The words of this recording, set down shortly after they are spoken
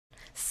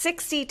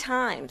60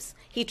 times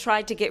he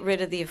tried to get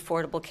rid of the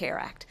Affordable Care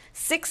Act.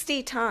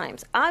 60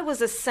 times. I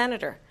was a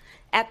senator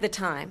at the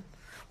time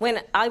when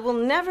I will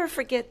never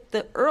forget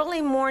the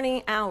early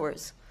morning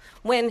hours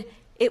when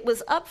it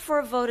was up for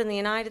a vote in the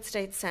United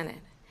States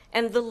Senate.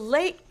 And the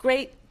late,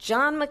 great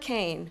John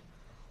McCain,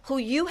 who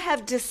you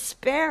have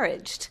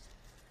disparaged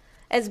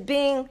as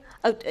being,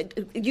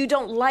 you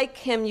don't like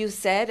him, you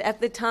said, at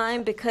the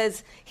time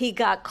because he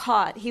got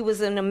caught. He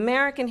was an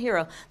American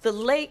hero. The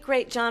late,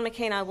 great John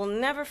McCain, I will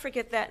never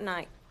forget that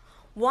night,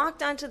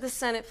 walked onto the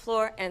Senate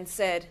floor and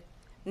said,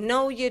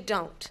 no, you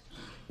don't.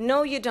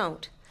 No, you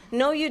don't.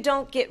 No, you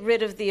don't get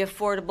rid of the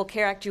Affordable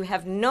Care Act. You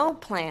have no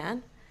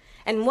plan.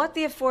 And what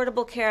the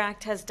Affordable Care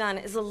Act has done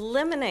is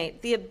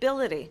eliminate the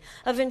ability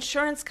of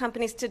insurance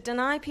companies to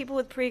deny people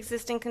with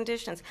pre-existing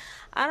conditions.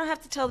 I don't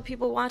have to tell the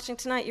people watching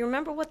tonight, you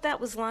remember what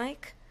that was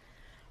like?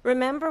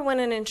 Remember when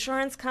an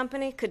insurance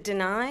company could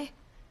deny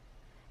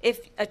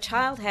if a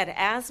child had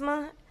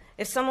asthma,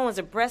 if someone was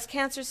a breast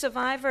cancer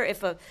survivor,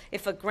 if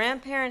a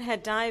grandparent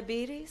had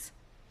diabetes?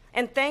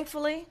 And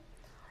thankfully,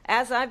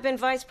 as I've been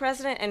vice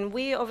president, and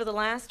we over the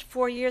last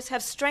 4 years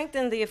have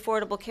strengthened the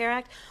Affordable Care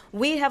Act,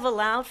 we have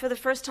allowed for the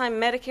first time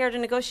Medicare to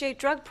negotiate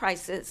drug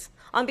prices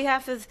on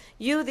behalf of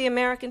you, the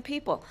American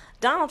people.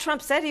 Donald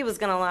Trump said he was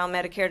going to allow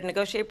Medicare to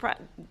negotiate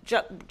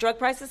drug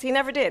prices. He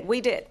never did. We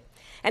did.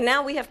 And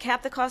now we have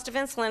capped the cost of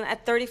insulin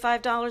at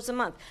 $35 a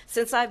month.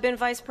 Since I've been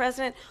vice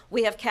president,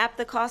 we have capped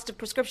the cost of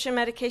prescription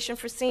medication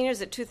for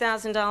seniors at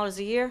 $2,000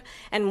 a year.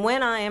 And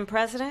when I am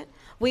president,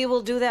 we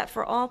will do that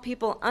for all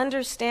people,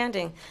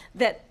 understanding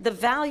that the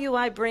value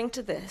I bring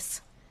to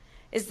this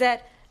is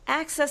that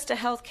access to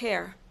health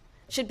care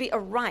should be a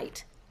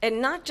right and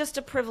not just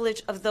a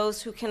privilege of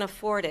those who can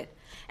afford it.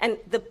 And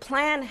the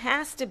plan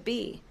has to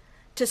be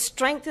to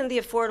strengthen the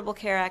Affordable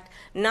Care Act,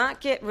 not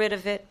get rid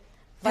of it.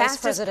 Vice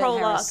President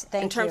Harris,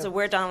 in terms of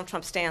where Donald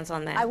Trump stands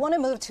on that. I want to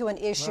move to an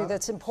issue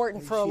that's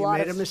important for a lot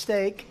of... She made a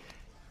mistake.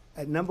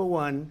 At number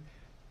one,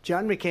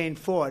 John McCain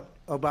fought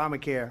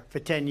Obamacare for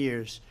 10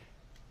 years.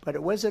 But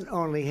it wasn't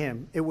only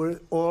him. It were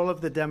all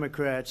of the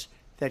Democrats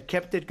that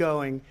kept it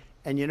going.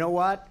 And you know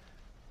what?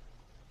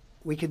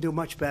 We can do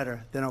much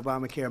better than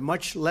Obamacare,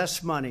 much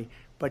less money.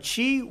 But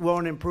she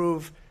won't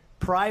improve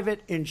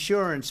private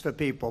insurance for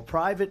people,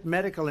 private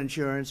medical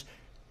insurance.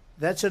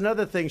 That's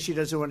another thing she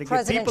doesn't want to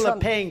give. People are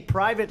paying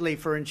privately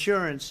for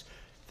insurance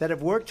that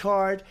have worked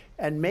hard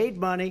and made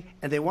money,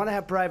 and they want to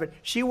have private.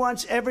 She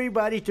wants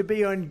everybody to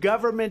be on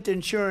government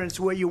insurance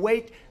where you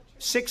wait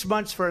 6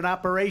 months for an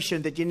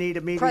operation that you need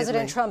immediately.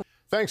 President Trump.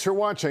 Thanks for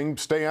watching.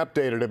 Stay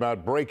updated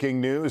about breaking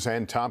news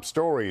and top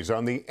stories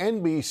on the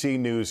NBC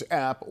News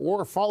app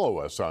or follow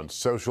us on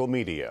social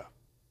media.